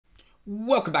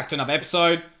Welcome back to another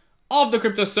episode of the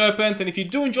Crypto Serpent, and if you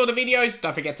do enjoy the videos,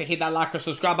 don't forget to hit that like or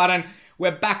subscribe button.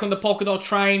 We're back on the Polkadot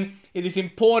train. It is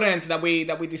important that we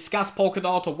discuss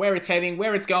Polkadot, or where it's heading,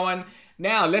 where it's going.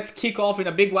 Now, let's kick off in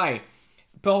a big way.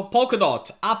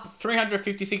 Polkadot up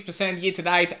 356% year to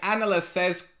date. Analyst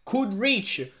says could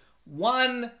reach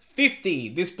 150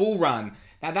 this bull run.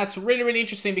 Now, that's really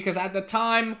interesting because at the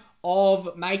time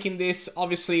of making this,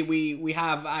 obviously we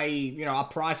have a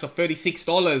price of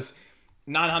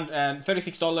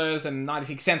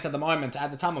 $36.96 at the moment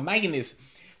at the time of making this.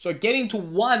 So getting to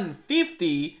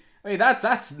 150, I mean,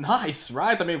 that's nice,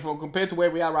 right? I mean, compared to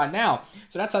where we are right now.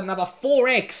 So that's another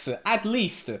 4x at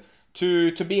least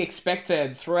to be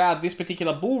expected throughout this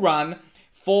particular bull run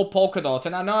for Polkadot.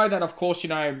 And I know that, of course,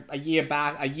 a year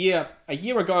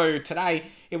ago today,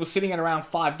 it was sitting at around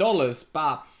 $5,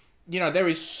 but there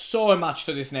is so much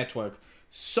to this network,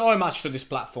 so much to this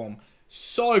platform,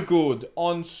 so good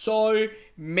on so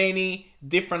many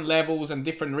different levels and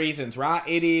different reasons, right?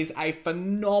 It is a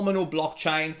phenomenal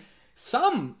blockchain.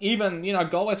 Some even,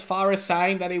 go as far as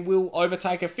saying that it will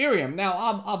overtake Ethereum.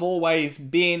 Now, I've always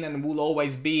been and will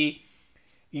always be,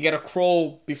 you got to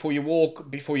crawl before you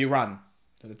walk, before you run.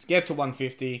 So let's get to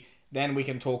 150, then we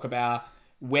can talk about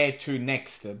where to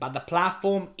next. But the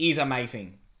platform is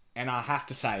amazing. And I have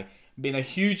to say, been a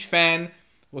huge fan.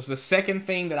 Was the second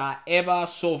thing that I ever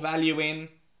saw value in.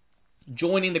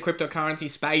 Joining the cryptocurrency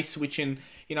space, which in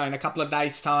a couple of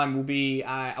days' time will be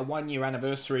a 1-year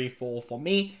anniversary for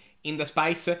me in the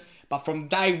space. But from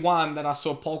day one that I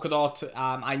saw Polkadot,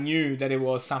 I knew that it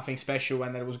was something special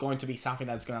and that it was going to be something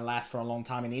that's going to last for a long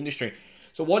time in the industry.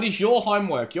 So what is your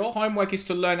homework? Your homework is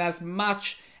to learn as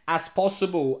much as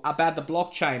possible about the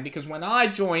blockchain, because when I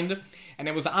joined, and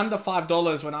it was under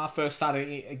 $5 when I first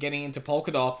started getting into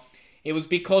Polkadot, it was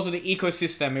because of the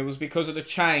ecosystem, it was because of the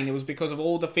chain, it was because of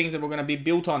all the things that were going to be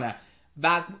built on it.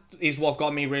 That is what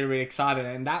got me really excited,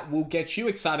 and that will get you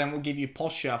excited and will give you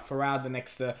posture throughout the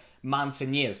next months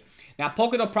and years. Now,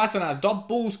 Polkadot price and dot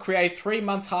bulls create 3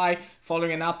 months high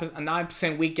following a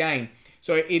 9% week gain.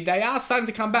 So they are starting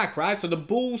to come back, right? So the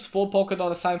bulls for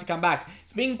Polkadot are starting to come back.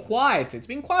 It's been quiet. It's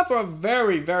been quiet for a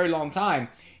very long time.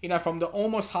 From the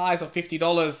almost highs of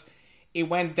 $50, it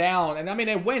went down. And I mean,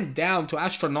 it went down to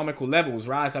astronomical levels,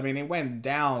 right? I mean, it went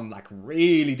down, like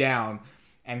really down,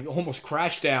 and almost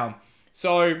crashed down.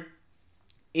 So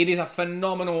it is a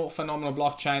phenomenal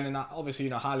blockchain, and I obviously,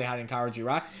 highly encourage you,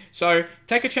 right? So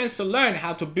take a chance to learn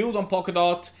how to build on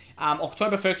Polkadot.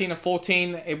 October 13 and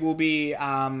 14, it will be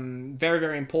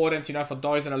very important, for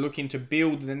those that are looking to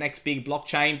build the next big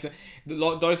blockchains,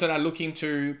 those that are looking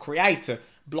to create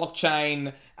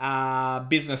blockchain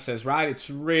businesses, right? It's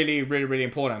really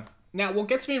important. Now, what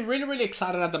gets me really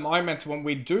excited at the moment when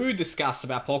we do discuss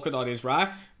about Polkadot is, right,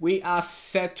 we are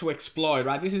set to explode,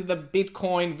 right? This is the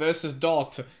Bitcoin versus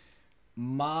DOT.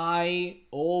 My,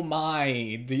 oh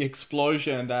my, the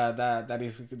explosion that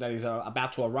is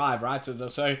about to arrive, right?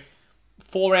 So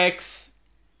 4x,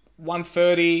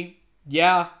 130,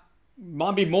 yeah,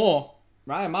 might be more,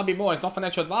 right? It might be more. It's not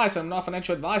financial advice. I'm not a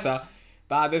financial advisor.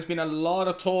 But there's been a lot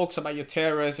of talks about your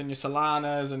Terras and your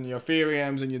Solanas and your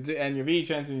Ethereums and your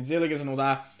VeChains and your Zilligas and all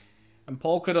that. And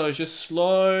Polkadot is just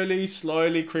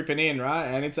slowly creeping in, right?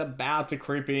 And it's about to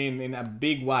creep in a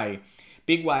big way.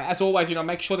 As always,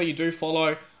 make sure that you do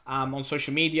follow on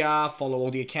social media, follow all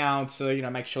the accounts,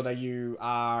 make sure that you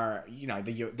are,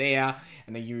 that you're there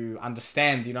and that you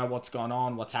understand, what's going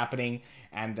on, what's happening,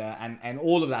 and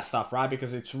all of that stuff, right?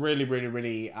 Because it's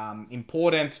really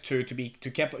important to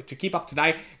keep up to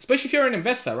date, especially if you're an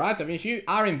investor, right? I mean, if you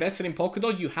are invested in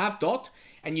Polkadot, you have DOT,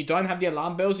 and you don't have the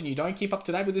alarm bells, and you don't keep up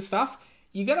to date with this stuff,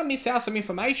 you're gonna miss out some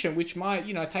information which might,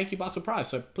 take you by surprise.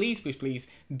 So please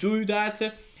do that.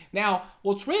 Now,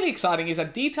 what's really exciting is a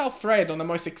detailed thread on the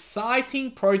most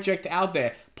exciting project out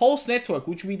there, Pulse Network,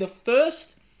 which will be the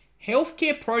first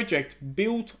healthcare project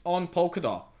built on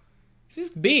Polkadot. This is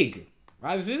big,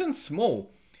 right? This isn't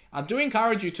small. I do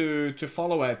encourage you to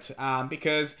follow it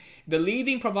because the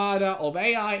leading provider of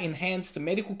AI-enhanced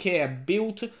medical care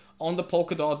built on the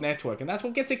Polkadot network. And that's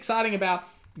what gets exciting about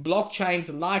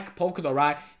blockchains like Polkadot,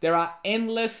 right? There are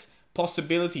endless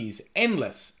possibilities,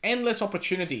 endless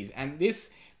opportunities. And this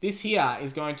here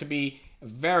is going to be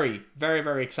very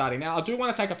exciting. Now, I do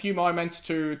want to take a few moments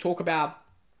to talk about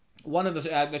one of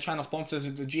the channel sponsors,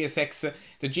 the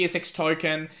GSX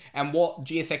token, and what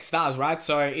GSX does, right?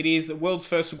 So it is the world's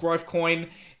first growth coin.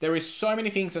 There is so many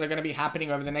things that are going to be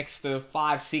happening over the next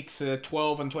 5, 6,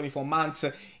 12, and 24 months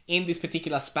in this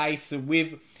particular space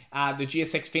with the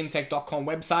gsxfintech.com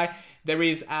website. There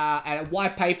is a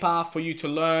white paper for you to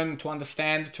learn, to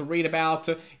understand, to read about,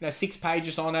 6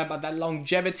 pages on it, but that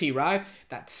longevity, right?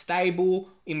 That stable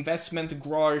investment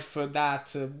growth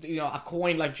that, a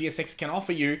coin like GSX can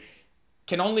offer you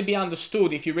can only be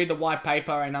understood if you read the white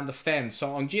paper and understand.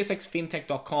 So on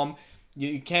gsxfintech.com,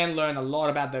 you can learn a lot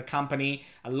about the company,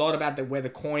 a lot about where the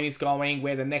coin is going,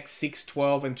 where the next 6,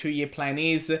 12, and 2-year plan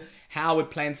is, how it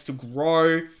plans to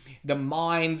grow, the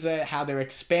mines, how they're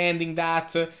expanding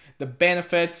that, the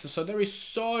benefits. So there is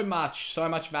so much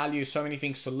value, so many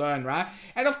things to learn, right?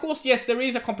 And of course, yes, there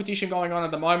is a competition going on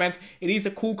at the moment. It is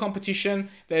a cool competition.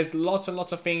 There's lots and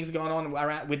lots of things going on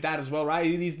around with that as well, right?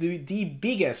 It is the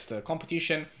biggest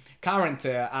competition, current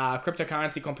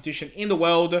cryptocurrency competition in the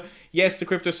world. Yes, the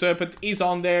Crypto Serpent is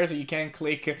on there, so you can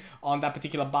click on that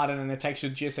particular button and it takes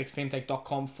you to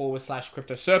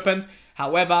gsxfintech.com/Crypto Serpent.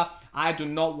 However, I do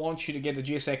not want you to get the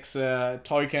GSX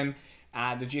token,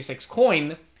 the GSX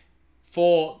coin,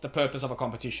 for the purpose of a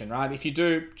competition, right? If you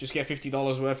do, just get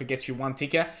 $50 worth, it gets you 1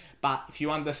 ticker. But if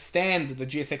you understand the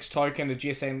GSX token, the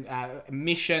GSM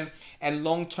mission, and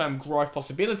long-term growth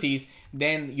possibilities,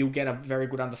 then you'll get a very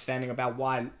good understanding about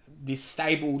why this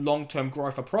stable long-term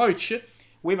growth approach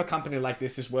with a company like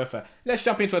this is worth it. Let's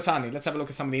jump into a tiny. Let's have a look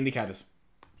at some of the indicators.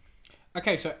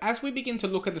 Okay, so as we begin to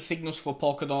look at the signals for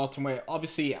Polkadot, and we're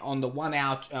obviously on the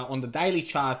on the daily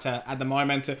chart at the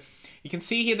moment, you can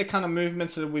see here the kind of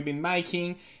movements that we've been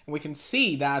making, and we can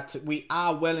see that we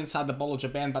are well inside the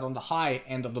Bollinger Band, but on the high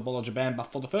end of the Bollinger Band.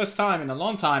 But for the first time in a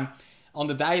long time, on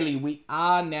the daily, we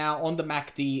are now on the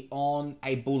MACD on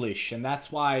a bullish, and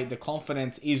that's why the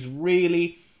confidence is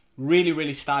really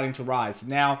starting to rise.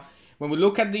 Now, when we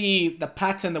look at the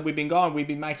pattern that we've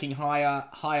been making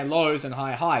higher lows and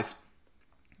higher highs.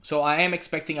 So I am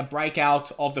expecting a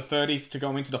breakout of the 30s to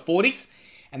go into the 40s.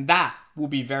 And that will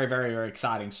be very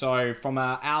exciting. So from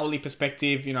an hourly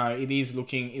perspective, it's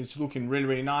looking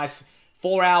really nice.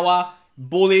 4-hour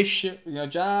bullish,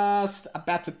 just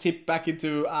about to tip back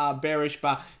into bearish,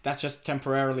 but that's just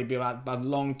temporarily. But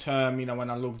long term, when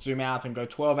I zoom out and go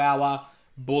 12-hour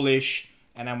bullish,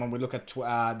 and then when we look at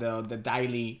the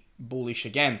daily bullish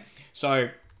again. So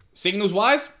signals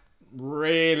wise,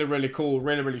 really cool,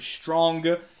 really strong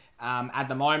at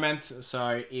the moment.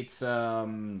 So it's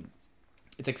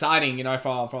exciting,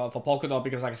 for Polkadot,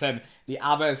 because like I said, the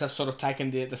others have sort of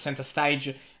taken the center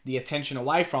stage, the attention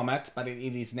away from it, but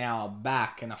it is now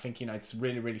back. And I think, it's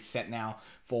really set now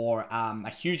for a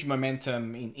huge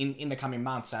momentum in the coming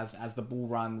months as the bull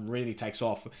run really takes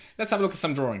off. Let's have a look at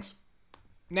some drawings.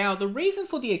 Now, the reason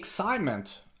for the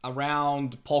excitement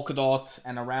around Polkadot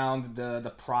and around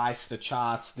the price, the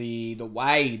charts, the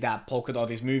way that Polkadot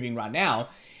is moving right now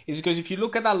is because if you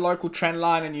look at that local trend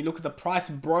line and you look at the price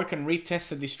broke and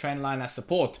retested this trend line as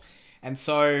support, and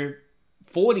so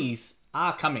 40s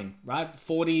are coming, right?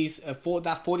 40s,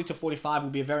 that 40 to 45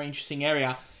 will be a very interesting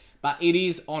area, but it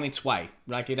is on its way.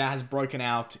 Like, it has broken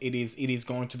out. It is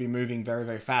going to be moving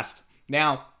very fast.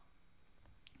 Now,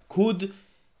 could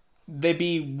there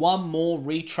be one more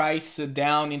retrace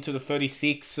down into the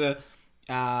 36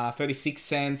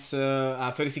 cents,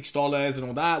 $36 and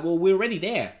all that? Well, we're already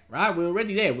there, right? We're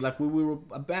already there. Like, we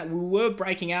were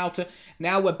breaking out.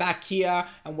 Now we're back here,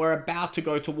 and we're about to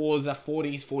go towards the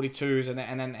 40s, 42s,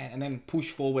 and then push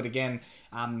forward again,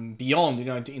 beyond,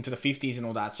 into the 50s and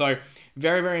all that. So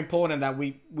very important that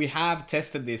we have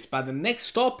tested this, but the next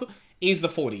stop is the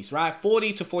 40s, right?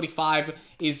 40 to 45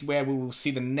 is where we will see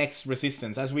the next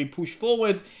resistance. As we push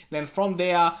forward, then from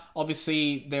there,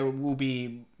 obviously, there will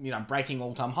be, breaking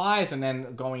all-time highs and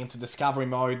then going into discovery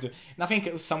mode. And I think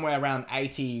it was somewhere around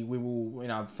 80, we will,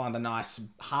 find a nice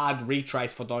hard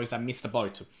retrace for those that missed the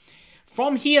boat.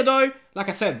 From here, though, like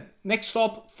I said, next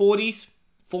stop, 40s,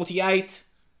 48,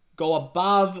 go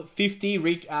above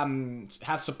 50,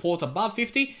 have support above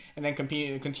 50, and then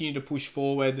continue to push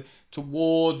forward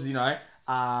towards, towards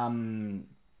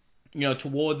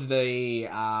the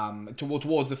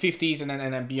towards the 50s, and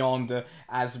then beyond,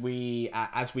 as we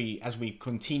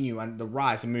continue and the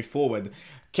rise and move forward.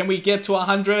 Can we get to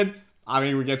 100? I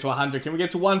mean, we get to 100. Can we get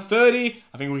to 130?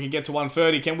 I think we can get to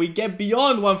 130. Can we get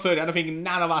beyond 130? I don't think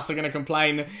none of us are going to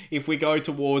complain if we go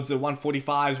towards the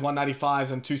 145s, 195s,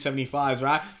 and 275s,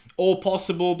 right? All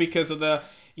possible because of the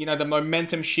the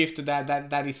momentum shift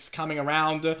that is coming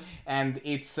around, and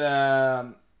it's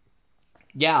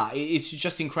it's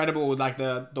just incredible, like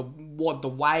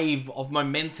the wave of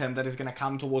momentum that is going to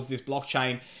come towards this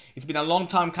blockchain. It's been a long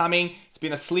time coming. It's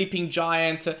been a sleeping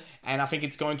giant, and I think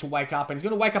it's going to wake up, and it's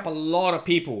going to wake up a lot of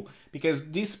people,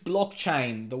 because this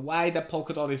blockchain, the way that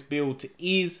Polkadot is built,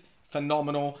 is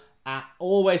phenomenal. I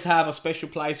always have a special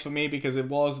place for me because it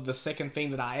was the second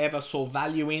thing that I ever saw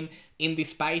value in in this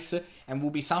space, and will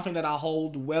be something that I'll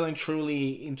hold well and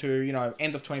truly into, you know,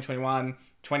 end of 2021,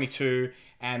 22,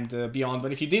 and beyond.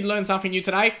 But if you did learn something new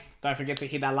today, don't forget to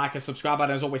hit that like and subscribe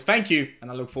button. As always, thank you, and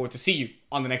I look forward to see you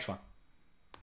on the next one.